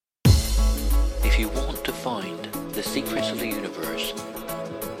If you want to find the secrets of the universe,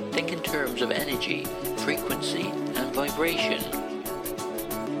 think in terms of energy, frequency, and vibration.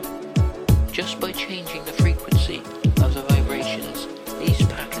 Just by changing the frequency of the vibrations, these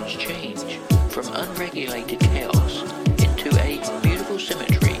patterns change from unregulated chaos into a beautiful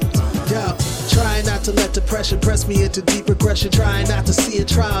symmetry. Yo, trying not to let depression press me into deep regression. Trying not to see a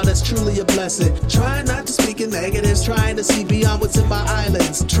trial that's truly a blessing. Trying not to speak in negatives. Trying to see beyond what's in my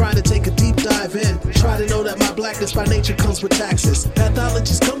islands. Trying to take a deep dive in. Try to know that my blackness by nature comes with taxes.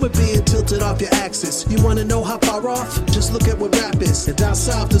 Pathologies come with being tilted off your axis. You wanna know how far off? Just look at what rap is. And down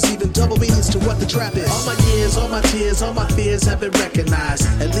south there's even double meanings to what the trap is. All my years, all my tears, all my fears have been recognized.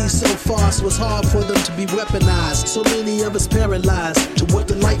 At least so far, so it's hard for them to be weaponized. So many of us paralyzed to what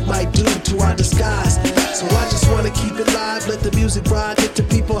the light might do to our disguise. So I just wanna keep it live, let the music ride, get the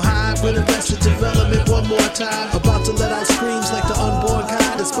people high with arrested development one more time. About to let out screams like the unborn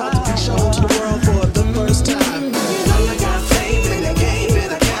kind. It's about to be shown to the world for the first time. You know you got fame in the game,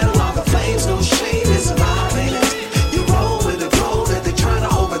 in a catalog of flames, no shame in surviving it. You roll with the glow that they trying to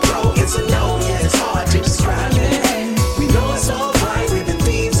overthrow. It's a no, yeah, it's hard to describe it. We know it's all right, we've been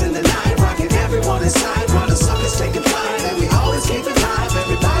thieves in the night, rocking everyone inside, while the suckers taking flight, and we always keep it live.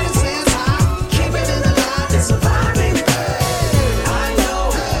 Everybody says hi, keep it in the light and surviving it. I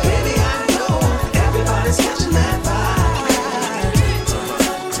know, baby, I know, everybody's catching that vibe.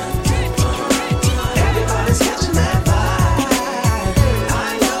 Everybody's catching that vibe.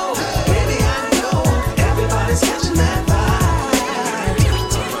 I know, baby, I know, everybody's catching that vibe.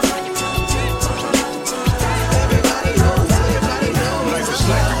 Everybody knows, everybody knows. Life is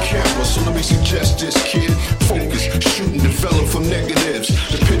like a camera, so let me suggest this, kid. Focus, shoot and develop from negatives.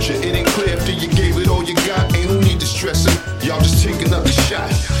 The picture, it ain't clear after you gave it all you got. Ain't no need to stress it, y'all just take another shot.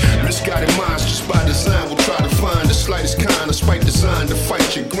 Misguided minds just by design will try to find the slightest kind of spite designed to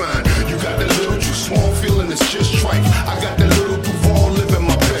fight your grind. You got that little too small feeling that's just trite. I got that little Duval living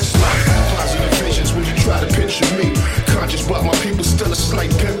my best life. Positive visions when you try to picture me. Conscious but my people still a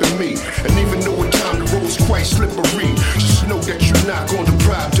slight pimp in me. And even though at time the road's quite slippery, just know that you're not gonna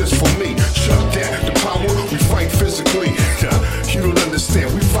deprive just for me. Shut down the power, we fight physically. You don't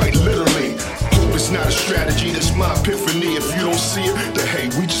understand, we fight literally. Hope it's not a strategy, that's my epiphany. If you don't see it, then hey,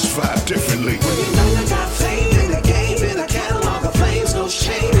 we just vibe differently. You know you got fame in the game, in a catalog of flames, no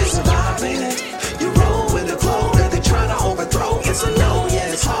shame in surviving it. You roll with the glow that they trying to overthrow. It's a no,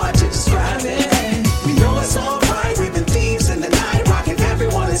 yeah, it's hard to describe it. We know it's all right, we've been thieves in the night, rocking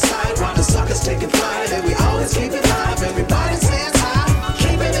everyone inside, while the suckers taking flight, and we always keep it live. Everybody says hi,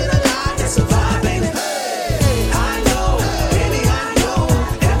 keep it in the light.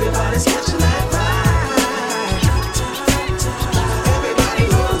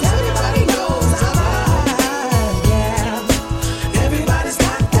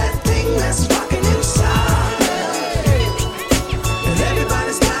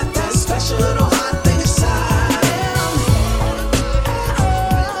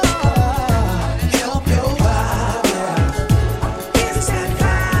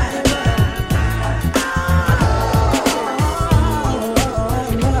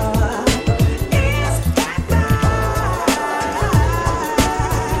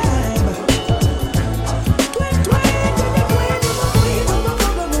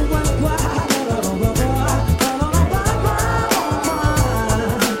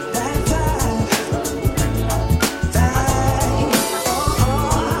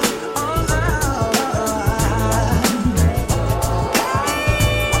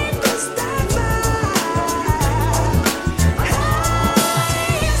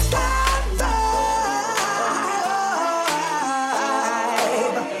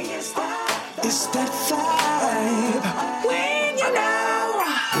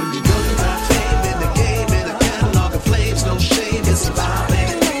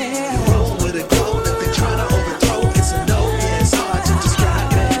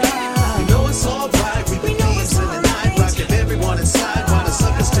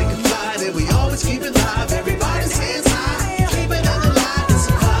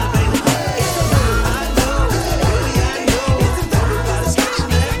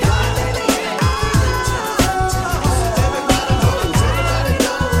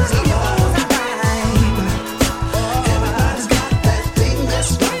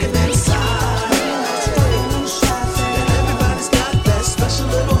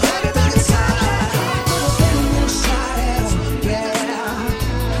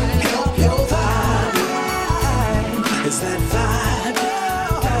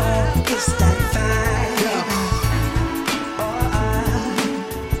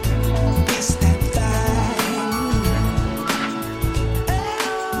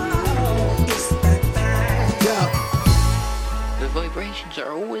 vibrations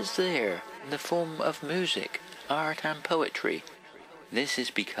are always there in the form of music, art and poetry. This is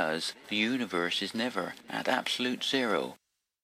because the universe is never at absolute zero.